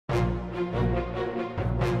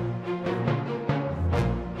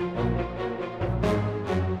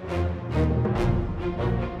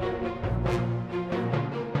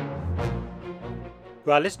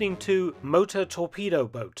You are listening to Motor Torpedo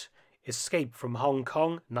Boat, Escape from Hong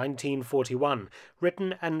Kong, 1941,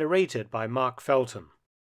 written and narrated by Mark Felton.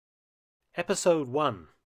 Episode 1.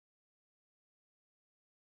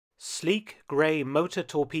 Sleek grey motor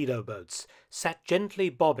torpedo boats sat gently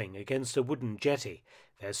bobbing against a wooden jetty,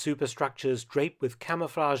 their superstructures draped with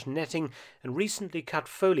camouflage netting and recently cut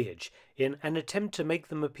foliage in an attempt to make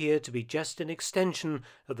them appear to be just an extension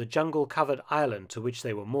of the jungle-covered island to which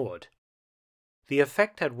they were moored. The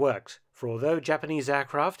effect had worked, for although Japanese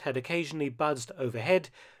aircraft had occasionally buzzed overhead,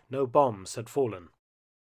 no bombs had fallen.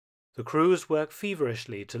 The crews worked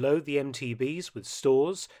feverishly to load the MTBs with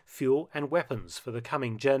stores, fuel and weapons for the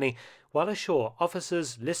coming journey, while ashore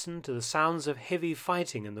officers listened to the sounds of heavy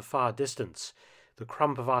fighting in the far distance, the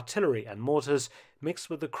crump of artillery and mortars mixed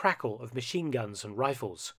with the crackle of machine guns and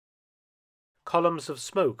rifles. Columns of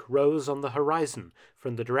smoke rose on the horizon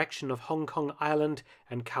from the direction of Hong Kong Island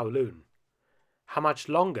and Kowloon. "How much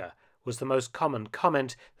longer?" was the most common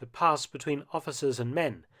comment that passed between officers and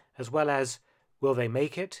men, as well as, "Will they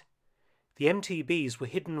make it?" The MTBs were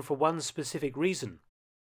hidden for one specific reason: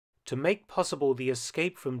 to make possible the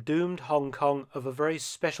escape from doomed Hong Kong of a very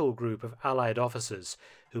special group of Allied officers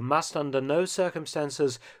who must under no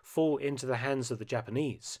circumstances fall into the hands of the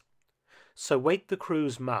Japanese. So wait the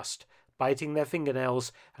crews must, biting their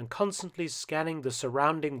fingernails and constantly scanning the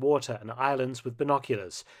surrounding water and islands with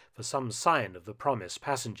binoculars for some sign of the promised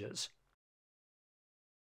passengers.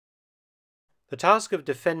 The task of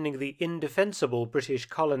defending the indefensible British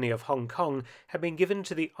colony of Hong Kong had been given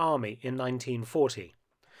to the Army in 1940.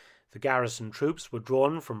 The garrison troops were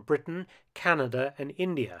drawn from Britain, Canada and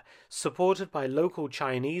India, supported by local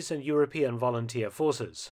Chinese and European volunteer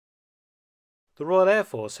forces. The Royal Air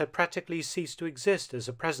Force had practically ceased to exist as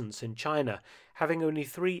a presence in China, having only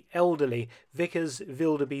 3 elderly Vickers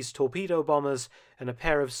Wildebeest torpedo bombers and a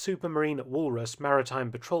pair of Supermarine Walrus maritime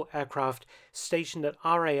patrol aircraft stationed at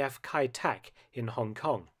RAF Kai Tak in Hong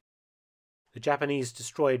Kong. The Japanese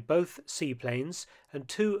destroyed both seaplanes and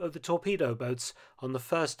 2 of the torpedo boats on the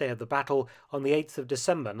first day of the battle on the 8th of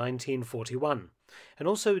December 1941, and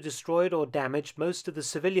also destroyed or damaged most of the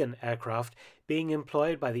civilian aircraft being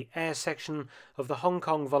employed by the air section of the Hong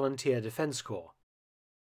Kong Volunteer Defence Corps.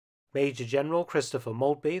 Major General Christopher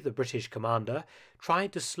Maltby, the British commander,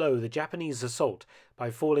 tried to slow the Japanese assault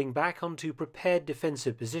by falling back onto prepared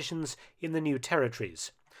defensive positions in the new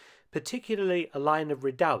territories, particularly a line of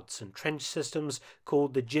redoubts and trench systems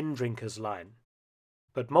called the Gin Drinkers Line.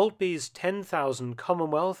 But Maltby's 10,000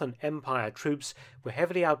 Commonwealth and Empire troops were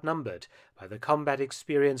heavily outnumbered by the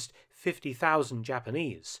combat-experienced 50,000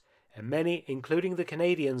 Japanese, and many, including the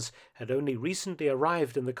Canadians, had only recently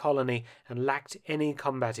arrived in the colony and lacked any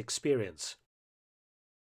combat experience.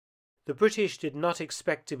 The British did not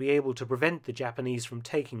expect to be able to prevent the Japanese from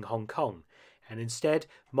taking Hong Kong, and instead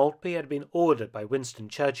Maltby had been ordered by Winston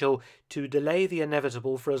Churchill to delay the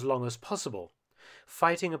inevitable for as long as possible,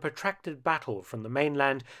 fighting a protracted battle from the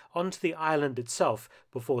mainland onto the island itself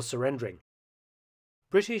before surrendering.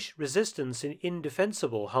 British resistance in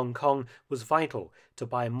indefensible Hong Kong was vital to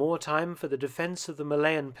buy more time for the defence of the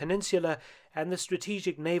Malayan Peninsula and the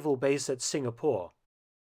strategic naval base at Singapore.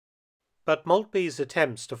 But Maltby's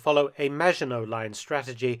attempts to follow a Maginot Line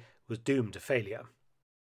strategy was doomed to failure.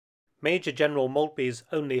 Major General Maltby's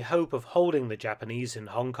only hope of holding the Japanese in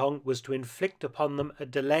Hong Kong was to inflict upon them a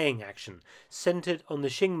delaying action centred on the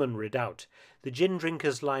Shingmen Redoubt, the Gin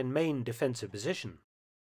Drinkers Line main defensive position.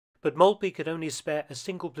 But Maltby could only spare a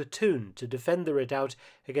single platoon to defend the redoubt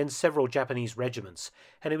against several Japanese regiments,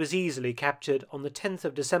 and it was easily captured on the 10th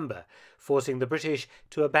of December, forcing the British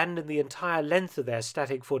to abandon the entire length of their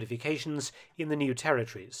static fortifications in the new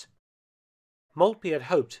territories. Maltby had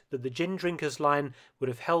hoped that the Gin Drinkers Line would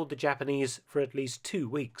have held the Japanese for at least 2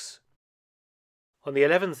 weeks. On the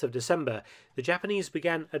 11th of December, the Japanese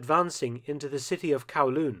began advancing into the city of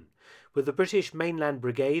Kowloon, with the British Mainland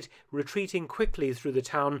Brigade retreating quickly through the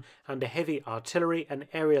town under heavy artillery and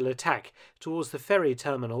aerial attack towards the ferry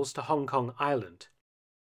terminals to Hong Kong Island.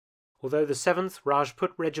 Although the 7th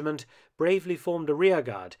Rajput Regiment bravely formed a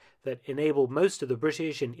rearguard that enabled most of the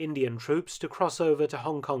British and Indian troops to cross over to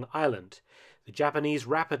Hong Kong Island, the Japanese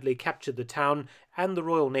rapidly captured the town and the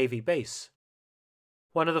Royal Navy base.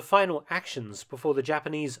 One of the final actions before the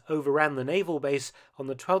Japanese overran the naval base on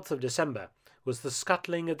the 12th of December was the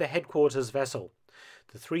scuttling of the headquarters vessel,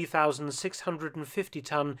 the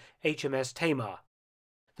 3,650-ton HMS Tamar.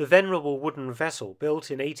 The venerable wooden vessel,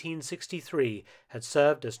 built in 1863, had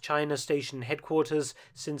served as China Station headquarters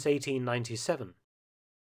since 1897.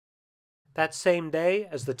 That same day,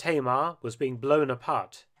 as the Tamar was being blown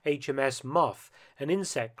apart HMS Moth, an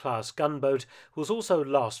insect-class gunboat, was also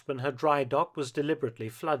lost when her dry dock was deliberately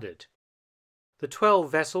flooded. The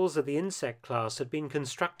 12 vessels of the insect class had been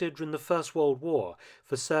constructed during the First World War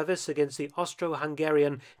for service against the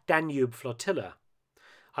Austro-Hungarian Danube flotilla.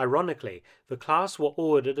 Ironically, the class were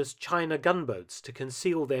ordered as China gunboats to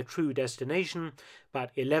conceal their true destination, but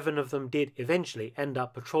 11 of them did eventually end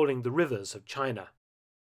up patrolling the rivers of China.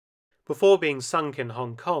 Before being sunk in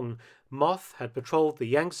Hong Kong, Moth had patrolled the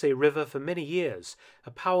Yangtze River for many years,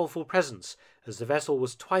 a powerful presence, as the vessel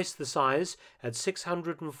was twice the size, at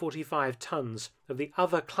 645 tons, of the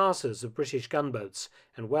other classes of British gunboats,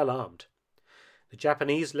 and well armed. The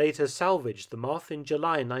Japanese later salvaged the Moth in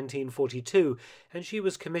July 1942, and she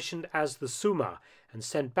was commissioned as the Suma and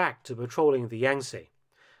sent back to patrolling the Yangtze.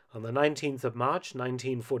 On the 19th of March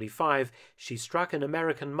 1945, she struck an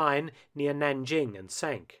American mine near Nanjing and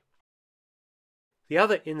sank. The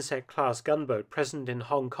other insect-class gunboat present in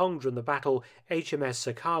Hong Kong during the battle,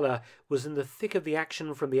 HMS Sakala, was in the thick of the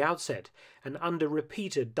action from the outset and under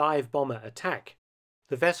repeated dive-bomber attack.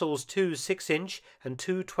 The vessel's 2 6-inch and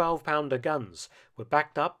 2 12-pounder guns were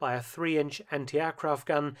backed up by a 3-inch anti-aircraft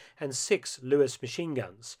gun and 6 Lewis machine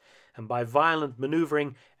guns, and by violent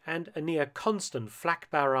manoeuvring and a near-constant flak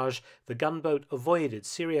barrage, the gunboat avoided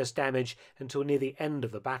serious damage until near the end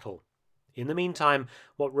of the battle. In the meantime,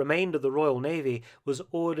 what remained of the Royal Navy was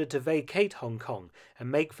ordered to vacate Hong Kong and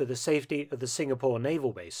make for the safety of the Singapore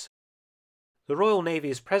Naval Base. The Royal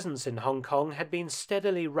Navy's presence in Hong Kong had been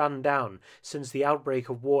steadily run down since the outbreak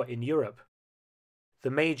of war in Europe. The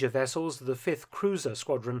major vessels of the 5th Cruiser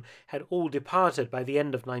Squadron had all departed by the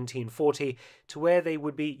end of 1940 to where they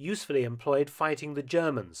would be usefully employed fighting the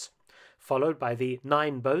Germans, followed by the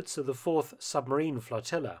 9 boats of the 4th Submarine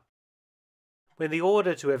Flotilla. When the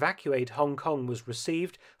order to evacuate Hong Kong was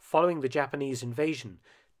received following the Japanese invasion,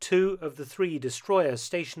 2 of the 3 destroyers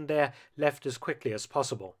stationed there left as quickly as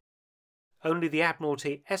possible. Only the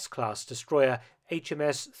Admiralty S-class destroyer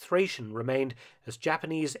HMS Thracian remained, as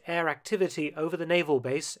Japanese air activity over the naval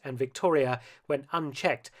base and Victoria went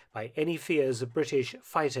unchecked by any fears of British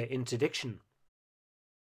fighter interdiction.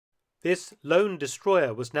 This lone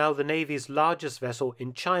destroyer was now the Navy's largest vessel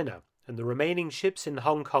in China, and the remaining ships in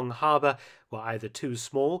Hong Kong harbour were either too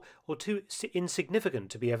small or too insignificant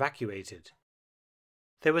to be evacuated.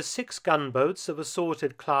 There were 6 gunboats of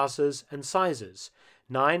assorted classes and sizes,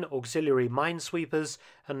 9 auxiliary minesweepers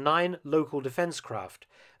and 9 local defence craft,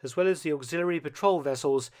 as well as the auxiliary patrol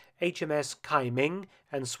vessels HMS Kai Ming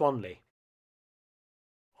and Swanley.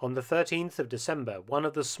 On the 13th of December, one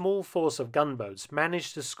of the small force of gunboats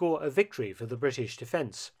managed to score a victory for the British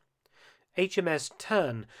defence. HMS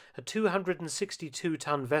Tern, a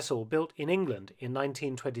 262-ton vessel built in England in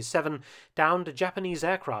 1927, downed a Japanese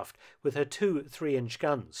aircraft with her 2 3-inch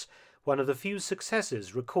guns, one of the few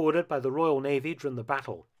successes recorded by the Royal Navy during the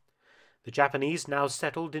battle. The Japanese now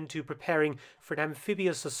settled into preparing for an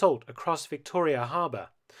amphibious assault across Victoria Harbour,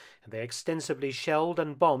 and they extensively shelled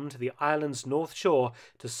and bombed the island's north shore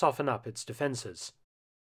to soften up its defences.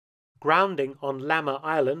 Grounding on Lamma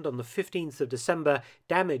Island on the 15th of December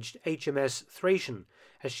damaged HMS Thracian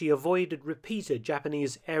as she avoided repeated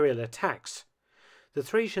Japanese aerial attacks. The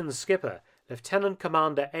Thracian's skipper, Lieutenant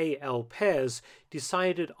Commander A.L. Pears,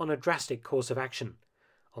 decided on a drastic course of action.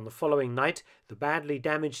 On the following night, the badly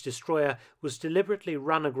damaged destroyer was deliberately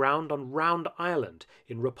run aground on Round Island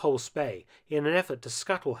in Repulse Bay in an effort to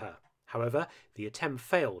scuttle her. However, the attempt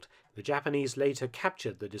failed. The Japanese later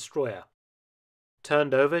captured the destroyer.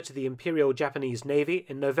 Turned over to the Imperial Japanese Navy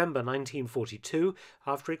in November 1942,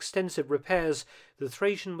 after extensive repairs, the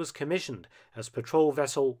Thracian was commissioned as Patrol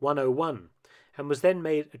Vessel 101 and was then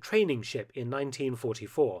made a training ship in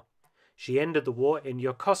 1944. She ended the war in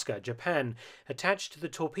Yokosuka, Japan, attached to the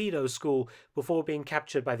torpedo school before being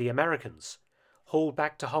captured by the Americans. Hauled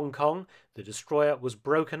back to Hong Kong, the destroyer was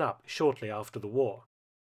broken up shortly after the war.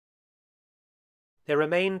 There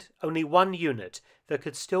remained only one unit that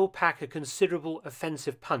could still pack a considerable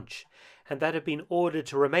offensive punch, and that had been ordered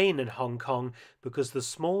to remain in Hong Kong because the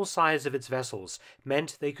small size of its vessels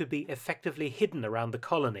meant they could be effectively hidden around the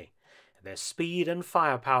colony. Their speed and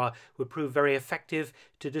firepower would prove very effective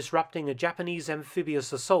to disrupting a Japanese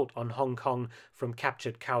amphibious assault on Hong Kong from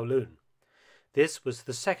captured Kowloon. This was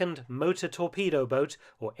the 2nd Motor Torpedo Boat,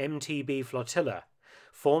 or MTB Flotilla,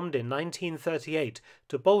 formed in 1938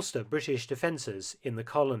 to bolster British defences in the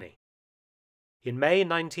colony. In May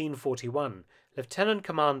 1941, Lieutenant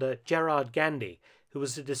Commander Gerard Gandy, who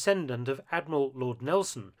was a descendant of Admiral Lord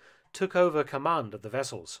Nelson, took over command of the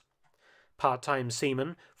vessels. Part-time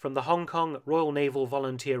seamen from the Hong Kong Royal Naval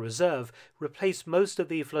Volunteer Reserve replaced most of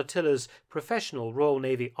the flotilla's professional Royal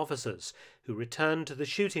Navy officers who returned to the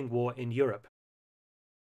shooting war in Europe.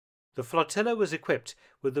 The flotilla was equipped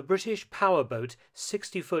with the British powerboat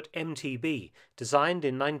 60-foot MTB, designed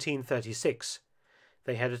in 1936.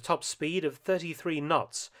 They had a top speed of 33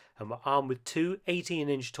 knots and were armed with two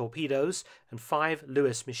 18-inch torpedoes and 5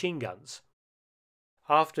 Lewis machine guns.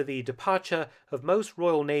 After the departure of most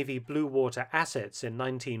Royal Navy blue water assets in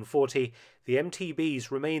 1940, the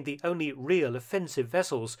MTBs remained the only real offensive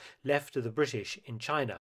vessels left to the British in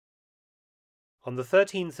China. On the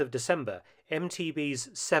 13th of December,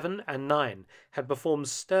 MTBs 7 and 9 had performed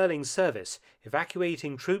sterling service,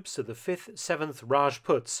 evacuating troops of the 5th 7th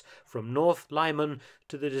Rajputs from North Lyman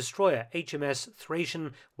to the destroyer HMS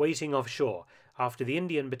Thracian waiting offshore, after the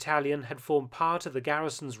Indian battalion had formed part of the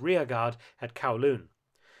garrison's rearguard at Kowloon.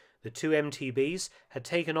 The two MTBs had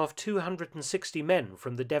taken off 260 men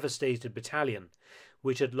from the devastated battalion,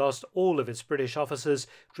 which had lost all of its British officers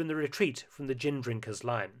during the retreat from the gin drinkers'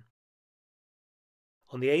 line.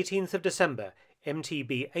 On the 18th of December,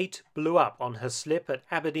 MTB 8 blew up on her slip at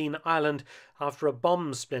Aberdeen Island after a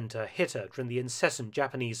bomb splinter hit her during the incessant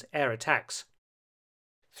Japanese air attacks.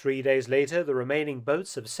 3 days later, the remaining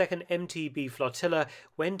boats of 2nd MTB Flotilla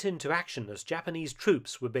went into action as Japanese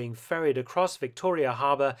troops were being ferried across Victoria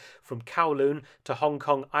Harbour from Kowloon to Hong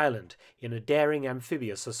Kong Island in a daring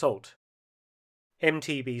amphibious assault.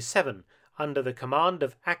 MTB 7, under the command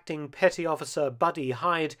of Acting Petty Officer Buddy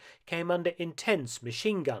Hyde, came under intense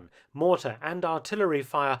machine gun, mortar and artillery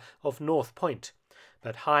fire off North Point,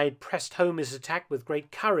 but Hyde pressed home his attack with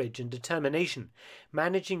great courage and determination,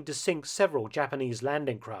 managing to sink several Japanese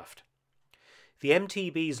landing craft. The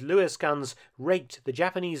MTB's Lewis guns raked the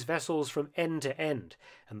Japanese vessels from end to end,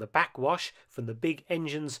 and the backwash from the big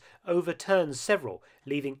engines overturned several,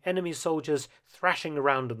 leaving enemy soldiers thrashing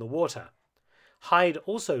around in the water. Hyde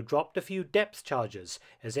also dropped a few depth charges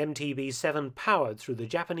as MTB 7 powered through the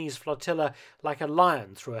Japanese flotilla like a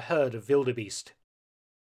lion through a herd of wildebeest.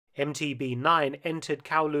 MTB 9 entered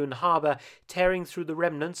Kowloon Harbour, tearing through the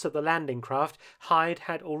remnants of the landing craft Hyde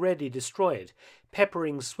had already destroyed,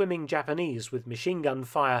 peppering swimming Japanese with machine gun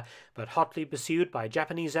fire, but hotly pursued by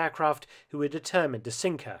Japanese aircraft who were determined to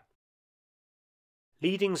sink her.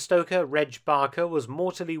 Leading stoker Reg Barker was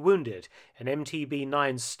mortally wounded, and MTB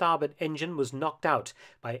 9's starboard engine was knocked out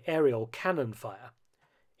by aerial cannon fire.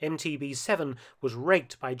 MTB 7 was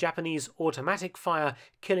raked by Japanese automatic fire,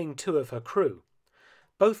 killing 2 of her crew.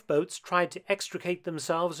 Both boats tried to extricate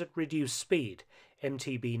themselves at reduced speed,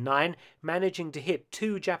 MTB 9 managing to hit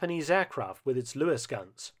 2 Japanese aircraft with its Lewis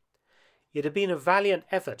guns. It had been a valiant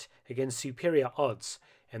effort against superior odds,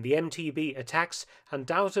 and the MTB attacks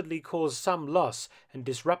undoubtedly caused some loss and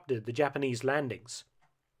disrupted the Japanese landings.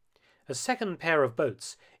 A second pair of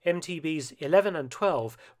boats, MTBs 11 and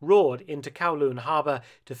 12, roared into Kowloon Harbour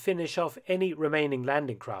to finish off any remaining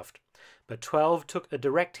landing craft, but 12 took a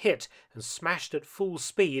direct hit and smashed at full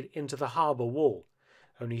speed into the harbour wall.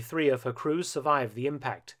 Only 3 of her crew survived the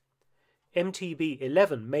impact. MTB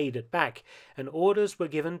 11 made it back, and orders were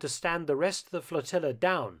given to stand the rest of the flotilla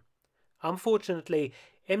down. Unfortunately,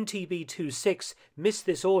 MTB 26 missed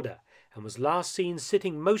this order and was last seen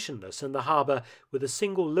sitting motionless in the harbour with a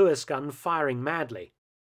single Lewis gun firing madly.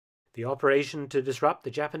 The operation to disrupt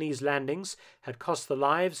the Japanese landings had cost the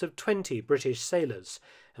lives of 20 British sailors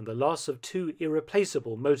and the loss of 2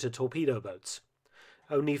 irreplaceable motor torpedo boats.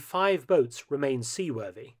 Only 5 boats remained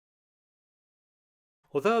seaworthy.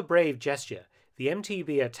 Although a brave gesture, the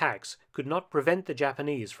MTB attacks could not prevent the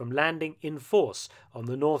Japanese from landing in force on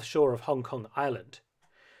the north shore of Hong Kong Island.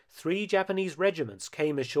 3 Japanese regiments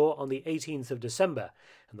came ashore on the 18th of December,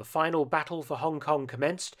 and the final battle for Hong Kong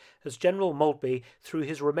commenced as General Maltby threw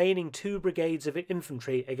his remaining 2 brigades of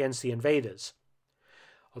infantry against the invaders.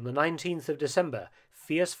 On the 19th of December,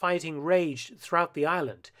 fierce fighting raged throughout the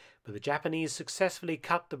island, but the Japanese successfully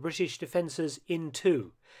cut the British defences in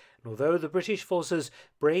 2, and although the British forces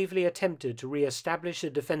bravely attempted to re-establish a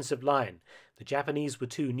defensive line, the Japanese were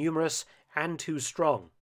too numerous and too strong.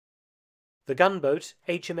 The gunboat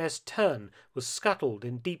HMS Tern was scuttled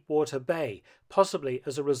in Deepwater Bay, possibly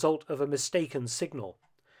as a result of a mistaken signal.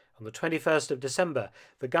 On the 21st of December,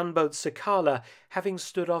 the gunboat Sakala, having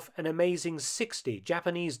stood off an amazing 60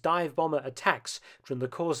 Japanese dive bomber attacks during the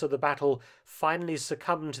course of the battle, finally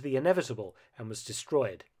succumbed to the inevitable and was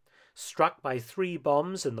destroyed. Struck by 3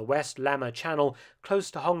 bombs in the West Lama Channel close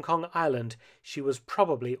to Hong Kong Island, she was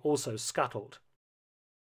probably also scuttled.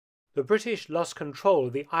 The British lost control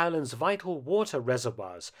of the island's vital water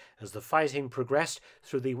reservoirs as the fighting progressed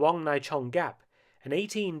through the Wong Nai Chong Gap, and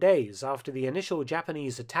 18 days after the initial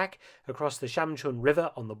Japanese attack across the Shamchun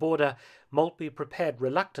River on the border, Maltby prepared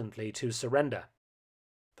reluctantly to surrender.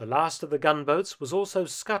 The last of the gunboats was also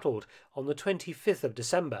scuttled on the 25th of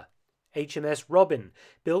December. HMS Robin,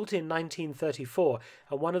 built in 1934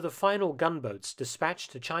 and one of the final gunboats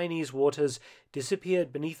dispatched to Chinese waters,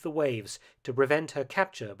 disappeared beneath the waves to prevent her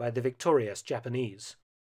capture by the victorious Japanese.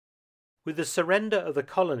 With the surrender of the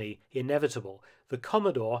colony inevitable, the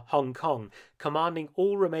Commodore, Hong Kong, commanding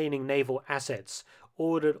all remaining naval assets,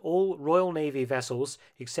 ordered all Royal Navy vessels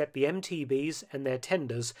except the MTBs and their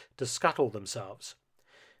tenders to scuttle themselves.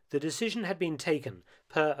 The decision had been taken,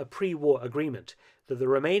 per a pre-war agreement, that the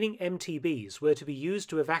remaining MTBs were to be used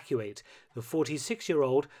to evacuate the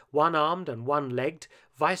 46-year-old, one-armed and one-legged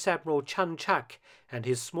Vice Admiral Chun Chak and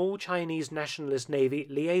his small Chinese Nationalist Navy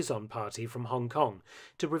liaison party from Hong Kong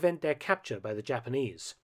to prevent their capture by the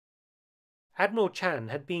Japanese. Admiral Chan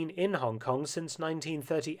had been in Hong Kong since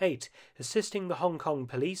 1938, assisting the Hong Kong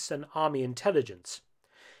police and army intelligence.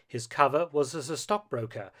 His cover was as a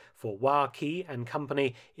stockbroker for Wah Kee and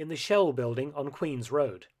Company in the Shell Building on Queen's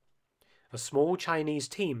Road. A small Chinese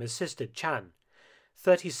team assisted Chan.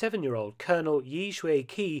 37-year-old Colonel Yi Shui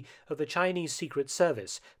Ki of the Chinese Secret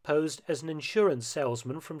Service posed as an insurance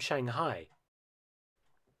salesman from Shanghai.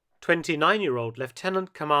 29-year-old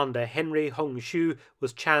Lieutenant Commander Henry Hong Shu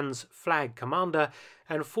was Chan's flag commander,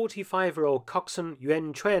 and 45-year-old coxswain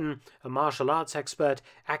Yuan Chuen, a martial arts expert,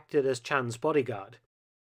 acted as Chan's bodyguard.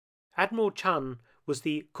 Admiral Chan was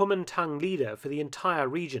the Kuomintang leader for the entire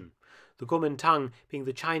region, the Kuomintang being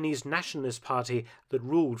the Chinese Nationalist Party that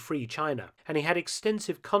ruled Free China, and he had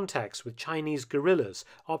extensive contacts with Chinese guerrillas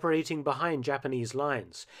operating behind Japanese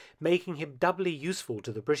lines, making him doubly useful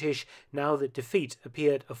to the British now that defeat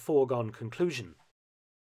appeared a foregone conclusion.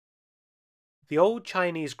 The old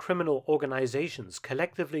Chinese criminal organizations,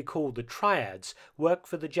 collectively called the Triads, worked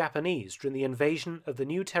for the Japanese during the invasion of the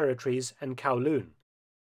new territories and Kowloon.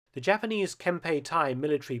 The Japanese Kempei Tai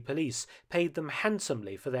military police paid them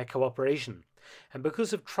handsomely for their cooperation, and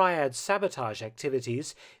because of Triad's sabotage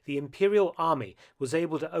activities, the Imperial Army was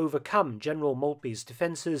able to overcome General Maltby's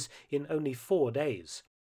defences in only 4 days.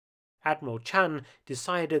 Admiral Chan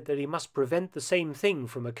decided that he must prevent the same thing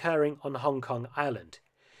from occurring on Hong Kong Island.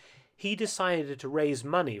 He decided to raise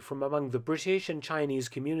money from among the British and Chinese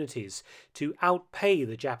communities to outpay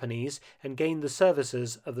the Japanese and gain the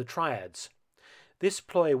services of the Triads. This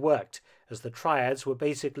ploy worked, as the Triads were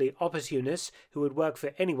basically opportunists who would work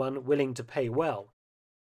for anyone willing to pay well.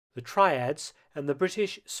 The Triads and the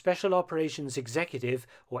British Special Operations Executive,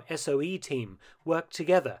 or SOE team, worked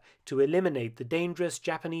together to eliminate the dangerous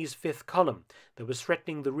Japanese Fifth Column that was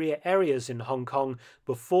threatening the rear areas in Hong Kong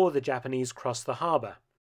before the Japanese crossed the harbour.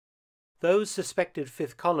 Those suspected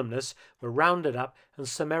Fifth Columnists were rounded up and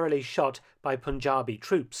summarily shot by Punjabi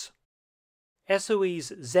troops.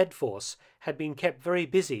 SOE's Z-Force had been kept very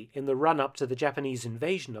busy in the run-up to the Japanese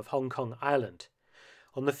invasion of Hong Kong Island.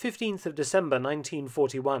 On the 15th of December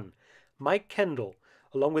 1941, Mike Kendall,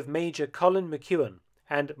 along with Major Colin McEwen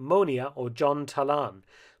and Monia or John Talan,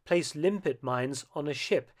 placed limpet mines on a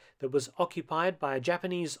ship that was occupied by a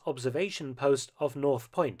Japanese observation post off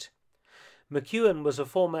North Point. McEwen was a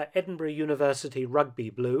former Edinburgh University Rugby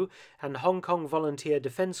Blue and Hong Kong Volunteer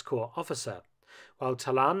Defence Corps officer, while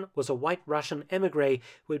Talan was a white Russian émigré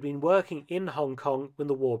who had been working in Hong Kong when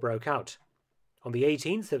the war broke out. On the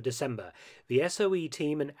 18th of December, the SOE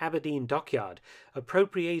team in Aberdeen Dockyard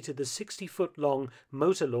appropriated the 60-foot-long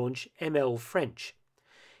motor launch ML French.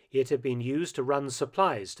 It had been used to run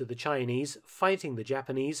supplies to the Chinese fighting the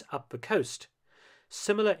Japanese up the coast.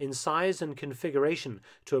 Similar in size and configuration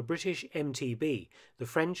to a British MTB, the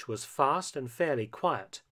French was fast and fairly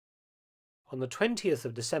quiet. On the 20th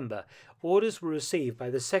of December, orders were received by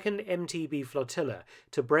the 2nd MTB flotilla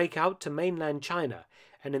to break out to mainland China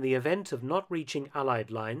and, in the event of not reaching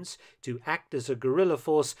Allied lines, to act as a guerrilla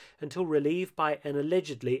force until relieved by an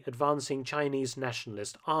allegedly advancing Chinese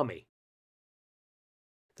nationalist army.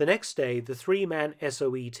 The next day, the 3-man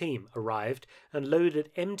SOE team arrived and loaded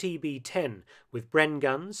MTB-10 with Bren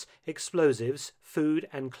guns, explosives, food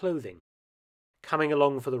and clothing. Coming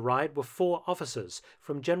along for the ride were 4 officers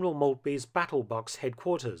from General Maltby's Battle Box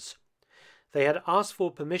headquarters. They had asked for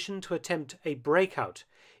permission to attempt a breakout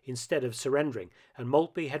instead of surrendering, and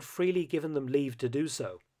Maltby had freely given them leave to do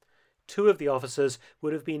so. 2 of the officers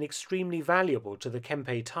would have been extremely valuable to the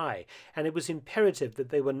Kempei Tai, and it was imperative that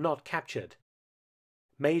they were not captured.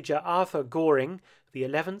 Major Arthur Goring, the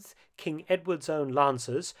 11th King Edward's Own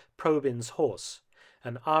Lancers, Probyn's Horse,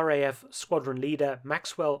 and RAF squadron leader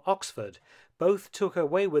Maxwell Oxford both took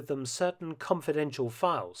away with them certain confidential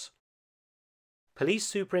files. Police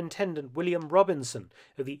Superintendent William Robinson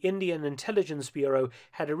of the Indian Intelligence Bureau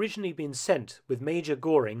had originally been sent with Major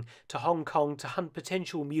Goring to Hong Kong to hunt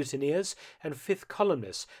potential mutineers and fifth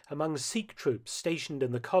columnists among Sikh troops stationed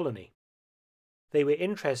in the colony. They were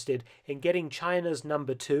interested in getting China's No.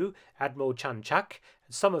 2, Admiral Chan Chak,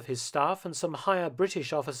 some of his staff and some higher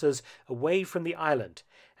British officers away from the island,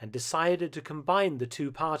 and decided to combine the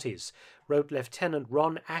two parties, wrote Lieutenant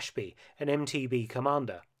Ron Ashby, an MTB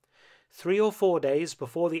commander. 3 or 4 days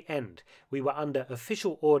before the end, we were under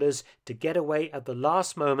official orders to get away at the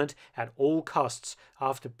last moment at all costs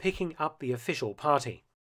after picking up the official party.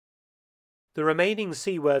 The remaining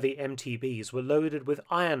seaworthy MTBs were loaded with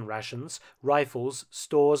iron rations, rifles,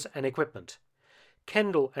 stores and equipment.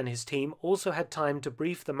 Kendall and his team also had time to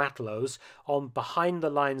brief the matelots on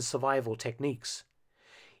behind-the-lines survival techniques.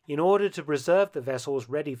 In order to preserve the vessels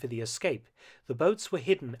ready for the escape, the boats were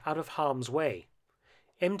hidden out of harm's way.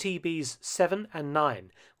 MTBs 7 and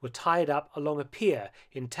 9 were tied up along a pier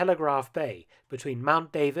in Telegraph Bay between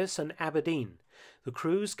Mount Davis and Aberdeen, the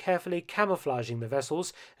crews carefully camouflaging the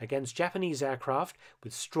vessels against Japanese aircraft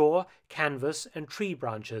with straw, canvas and tree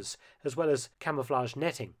branches, as well as camouflage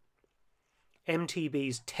netting.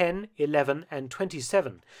 MTBs 10, 11 and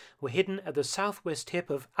 27 were hidden at the southwest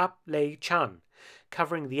tip of Ap Lei Chan,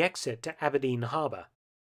 covering the exit to Aberdeen Harbour.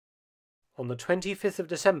 On the 25th of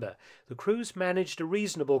December, the crews managed a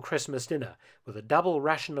reasonable Christmas dinner with a double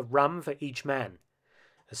ration of rum for each man.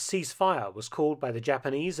 A ceasefire was called by the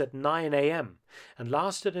Japanese at 9 a.m. and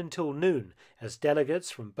lasted until noon as delegates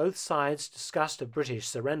from both sides discussed a British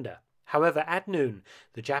surrender. However, at noon,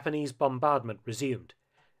 the Japanese bombardment resumed.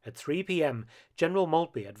 At 3 p.m., General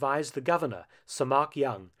Maltby advised the governor, Sir Mark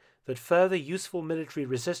Young, that further useful military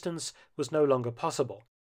resistance was no longer possible.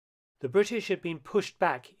 The British had been pushed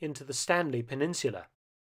back into the Stanley Peninsula.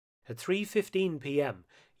 At 3:15 p.m.,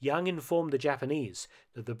 Young informed the Japanese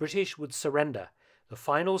that the British would surrender, the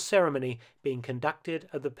final ceremony being conducted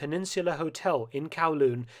at the Peninsula Hotel in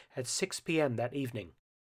Kowloon at 6 p.m. that evening.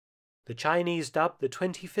 The Chinese dubbed the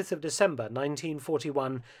 25th of December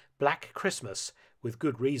 1941 Black Christmas, with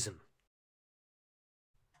good reason.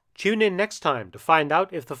 Tune in next time to find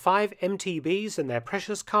out if the 5 MTBs and their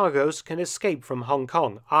precious cargoes can escape from Hong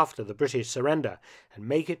Kong after the British surrender and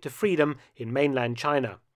make it to freedom in mainland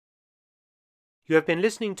China. You have been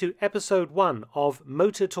listening to Episode 1 of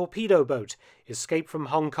Motor Torpedo Boat, Escape from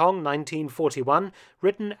Hong Kong 1941,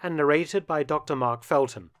 written and narrated by Dr. Mark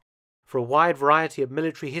Felton. For a wide variety of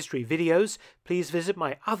military history videos, please visit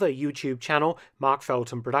my other YouTube channel, Mark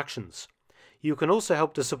Felton Productions. You can also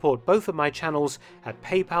help to support both of my channels at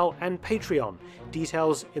PayPal and Patreon,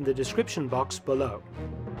 details in the description box below.